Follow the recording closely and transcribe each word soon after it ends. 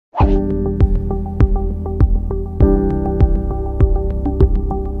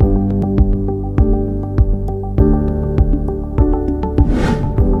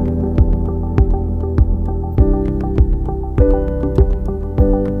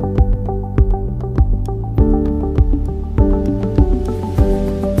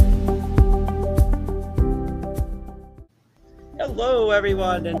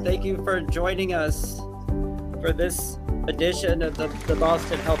everyone, and thank you for joining us for this edition of the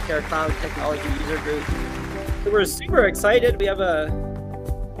Boston Healthcare Cloud Technology User Group. So we're super excited. We have a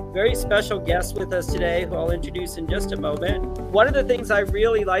very special guest with us today who I'll introduce in just a moment. One of the things I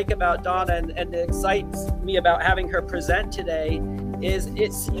really like about Donna and excites me about having her present today is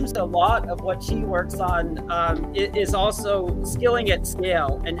it seems a lot of what she works on is also skilling at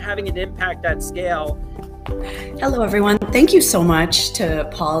scale and having an impact at scale. Hello, everyone. Thank you so much to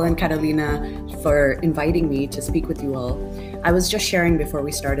Paul and Carolina for inviting me to speak with you all. I was just sharing before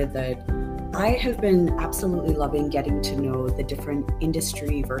we started that I have been absolutely loving getting to know the different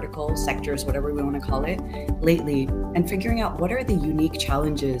industry verticals, sectors, whatever we want to call it, lately, and figuring out what are the unique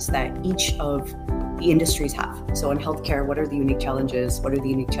challenges that each of the industries have. So in healthcare, what are the unique challenges? What are the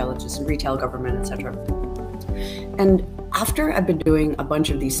unique challenges in retail, government, etc.? And after I've been doing a bunch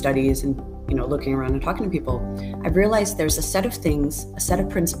of these studies and looking around and talking to people, I've realized there's a set of things, a set of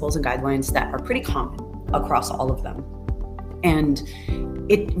principles and guidelines that are pretty common across all of them. And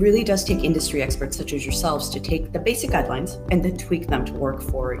it really does take industry experts such as yourselves to take the basic guidelines and then tweak them to work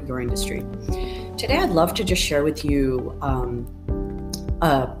for your industry. Today, I'd love to just share with you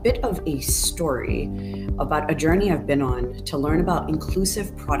a bit of a story about a journey I've been on to learn about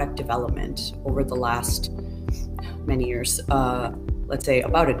inclusive product development over the last many years, let's say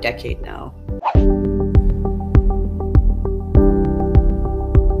about a decade now.